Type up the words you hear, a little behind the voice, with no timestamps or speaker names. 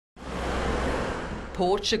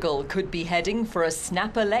Portugal could be heading for a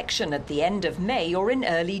snap election at the end of May or in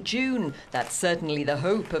early June. That's certainly the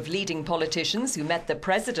hope of leading politicians who met the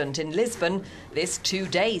president in Lisbon. This 2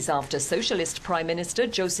 days after Socialist Prime Minister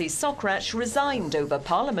Socrates resigned over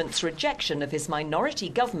Parliament's rejection of his minority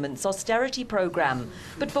government's austerity programme.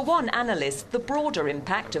 But for one analyst, the broader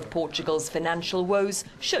impact of Portugal's financial woes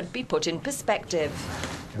should be put in perspective.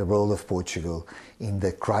 The role of Portugal in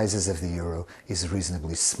the crisis of the euro is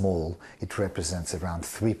reasonably small. It represents around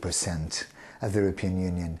 3% of the European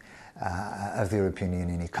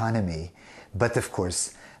Union economy. But of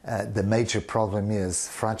course, the major problem is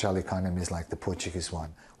fragile economies like the Portuguese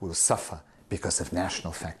one will suffer because of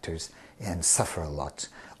national factors and suffer a lot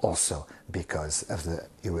also because of the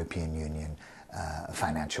European Union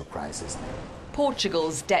financial crisis.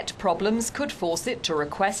 Portugal's debt problems could force it to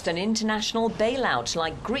request an international bailout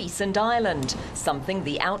like Greece and Ireland, something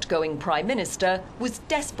the outgoing Prime Minister was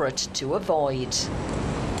desperate to avoid.